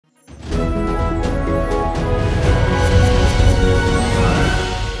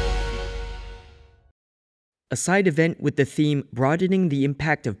A side event with the theme Broadening the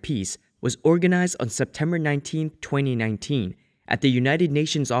Impact of Peace was organized on September 19, 2019 at the United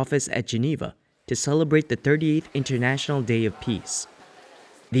Nations office at Geneva to celebrate the 38th International Day of Peace.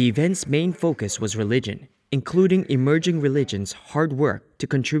 The event's main focus was religion, including emerging religions' hard work to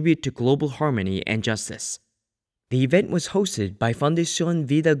contribute to global harmony and justice. The event was hosted by Fundación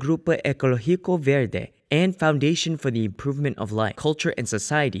Vida-Grupo Ecológico Verde and Foundation for the Improvement of Life, Culture and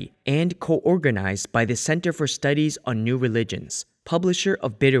Society, and co-organized by the Center for Studies on New Religions, publisher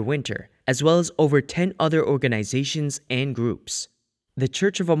of Bitter Winter, as well as over 10 other organizations and groups. The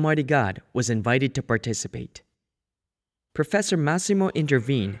Church of Almighty God was invited to participate. Professor Massimo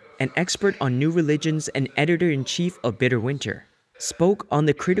Intervene, an expert on new religions and editor-in-chief of Bitter Winter, spoke on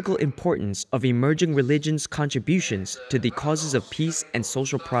the critical importance of emerging religions' contributions to the causes of peace and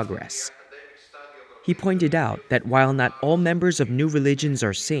social progress. He pointed out that while not all members of new religions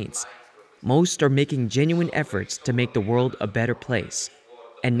are saints, most are making genuine efforts to make the world a better place,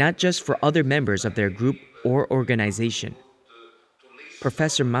 and not just for other members of their group or organization.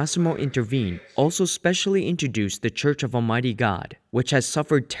 Professor Massimo Intervene also specially introduced the Church of Almighty God, which has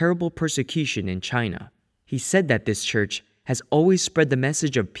suffered terrible persecution in China. He said that this church has always spread the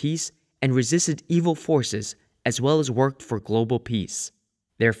message of peace and resisted evil forces, as well as worked for global peace.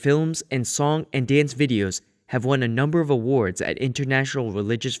 Their films and song and dance videos have won a number of awards at international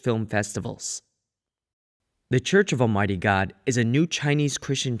religious film festivals. The Church of Almighty God is a new Chinese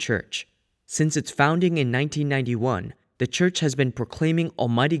Christian church. Since its founding in 1991, the church has been proclaiming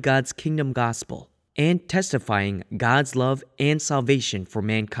Almighty God's kingdom gospel and testifying God's love and salvation for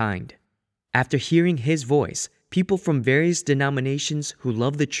mankind. After hearing His voice, people from various denominations who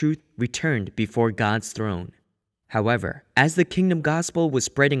love the truth returned before God's throne. However, as the kingdom gospel was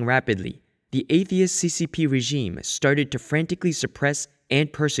spreading rapidly, the atheist CCP regime started to frantically suppress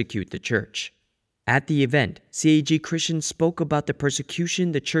and persecute the church. At the event, CAG Christians spoke about the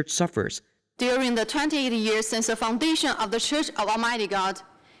persecution the church suffers. During the 28 years since the foundation of the Church of Almighty God,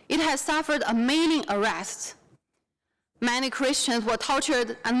 it has suffered a many arrests. Many Christians were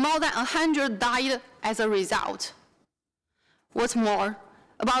tortured and more than 100 died as a result. What's more,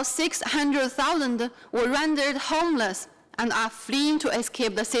 about 600,000 were rendered homeless and are fleeing to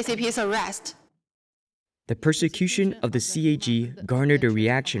escape the CCP's arrest. The persecution of the CAG garnered a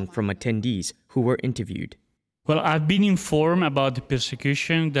reaction from attendees who were interviewed. Well, I've been informed about the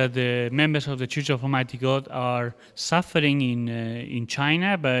persecution that the members of the Church of Almighty God are suffering in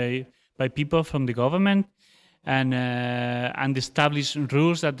China by people from the government and established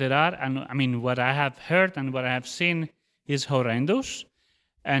rules that there are. And I mean, what I have heard and what I have seen is horrendous,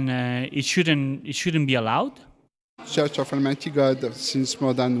 and it shouldn't be allowed. Church of Almighty God, since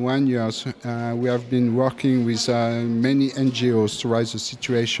more than 1 year, we have been working with many NGOs to raise the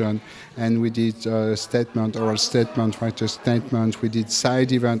situation, and we did a statement, oral statement, writer statement. We did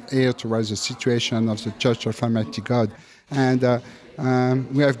side event here to raise the situation of the Church of Almighty God, and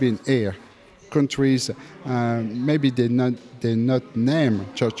we have been here. Countries, maybe they not name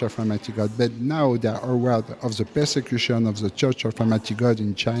Church of Almighty God, but now they are aware of the persecution of the Church of Almighty God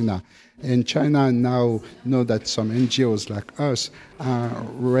in China. And China now know that some NGOs like us are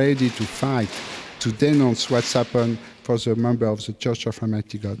ready to fight, to denounce what's happened for the member of the Church of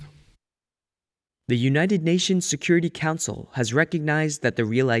Almighty God. The United Nations Security Council has recognized that the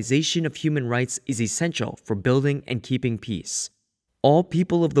realization of human rights is essential for building and keeping peace. All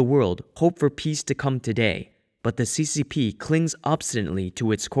people of the world hope for peace to come today, but the CCP clings obstinately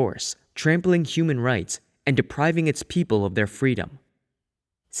to its course, trampling human rights and depriving its people of their freedom.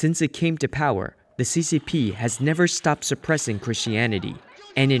 Since it came to power, the CCP has never stopped suppressing Christianity,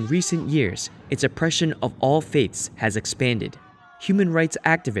 and in recent years, its oppression of all faiths has expanded. Human rights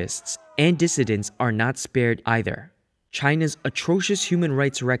activists and dissidents are not spared either. China's atrocious human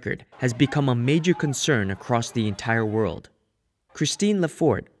rights record has become a major concern across the entire world. Christine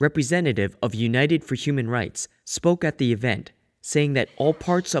Lafort, representative of United for Human Rights, spoke at the event, saying that all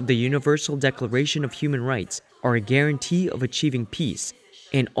parts of the Universal Declaration of Human Rights are a guarantee of achieving peace,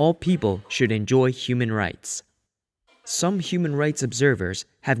 and all people should enjoy human rights. Some human rights observers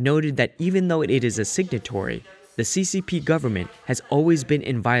have noted that even though it is a signatory, the CCP government has always been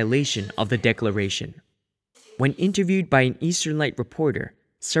in violation of the declaration. When interviewed by an Eastern Light reporter,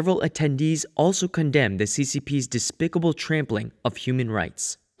 several attendees also condemned the CCP's despicable trampling of human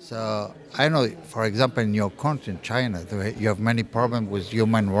rights. So I know, for example, in your country, in China, you have many problems with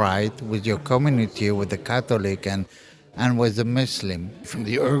human rights, with your community, with the Catholic and with the Muslim. From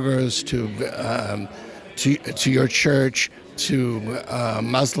the Uyghurs to your church, to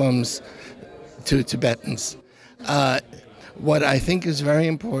Muslims, to Tibetans. What I think is very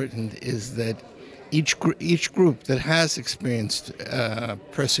important is that each group that has experienced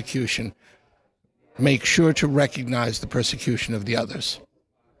persecution make sure to recognize the persecution of the others.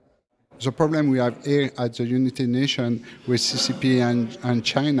 The problem we have here at the United Nations with CCP and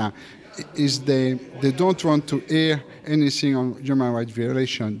China is they don't want to hear anything on human rights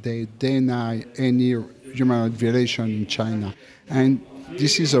violation. They deny any human rights violation in China. And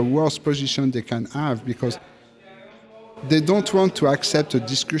this is the worst position they can have because they don't want to accept a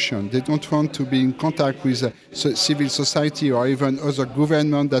discussion. They don't want to be in contact with civil society or even other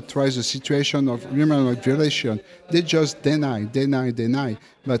government that tries the situation of human rights violation. They just deny.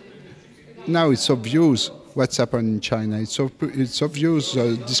 But now it's obvious what's happened in China. It's obvious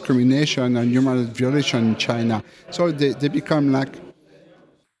discrimination and human rights violation in China. So they become like,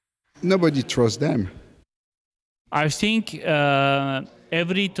 nobody trusts them. I think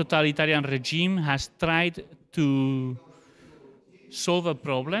every totalitarian regime has tried to solve a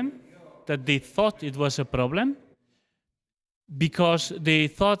problem that they thought it was a problem because they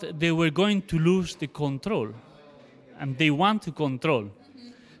thought they were going to lose the control, and they want to control.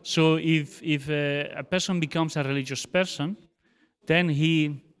 So if a person becomes a religious person, then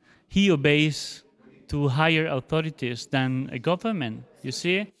he obeys to higher authorities than a government, you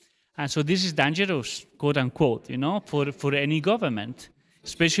see? And so this is dangerous, quote unquote, for any government,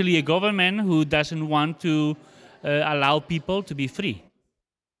 especially a government who doesn't want to allow people to be free.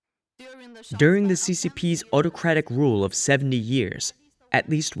 During the CCP's autocratic rule of 70 years, at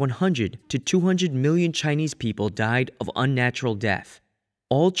least 100 to 200 million Chinese people died of unnatural death.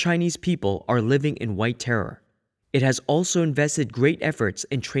 All Chinese people are living in white terror. It has also invested great efforts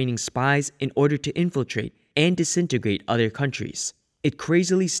in training spies in order to infiltrate and disintegrate other countries. It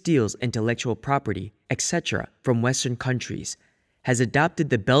crazily steals intellectual property, etc. from Western countries, has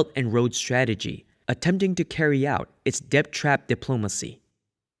adopted the Belt and Road strategy, attempting to carry out its debt trap diplomacy.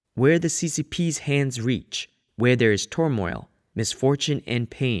 Where the CCP's hands reach, where there is turmoil, misfortune, and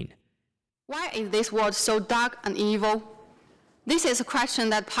pain. Why is this world so dark and evil? This is a question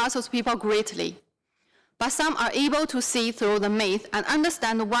that puzzles people greatly. But some are able to see through the myth and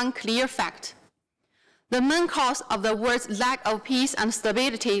understand one clear fact. The main cause of the world's lack of peace and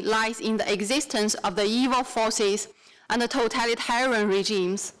stability lies in the existence of the evil forces and the totalitarian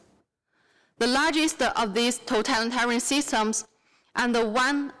regimes. The largest of these totalitarian systems, and the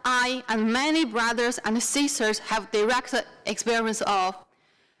one I and many brothers and sisters have direct experience of,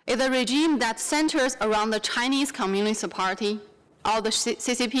 is a regime that centers around the Chinese Communist Party, or the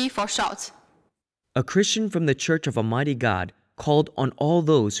CCP for short. A Christian from the Church of Almighty God called on all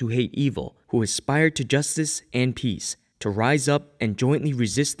those who hate evil, who aspire to justice and peace, to rise up and jointly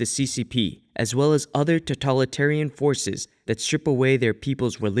resist the CCP, as well as other totalitarian forces that strip away their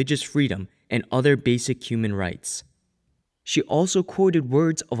people's religious freedom and other basic human rights. She also quoted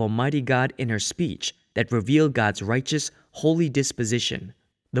words of Almighty God in her speech that reveal God's righteous, holy disposition.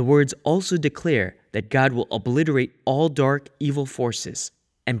 The words also declare that God will obliterate all dark, evil forces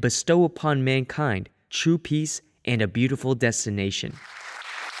and bestow upon mankind true peace and a beautiful destination.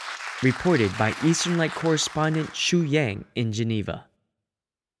 Reported by Eastern Light correspondent Xu Yang in Geneva.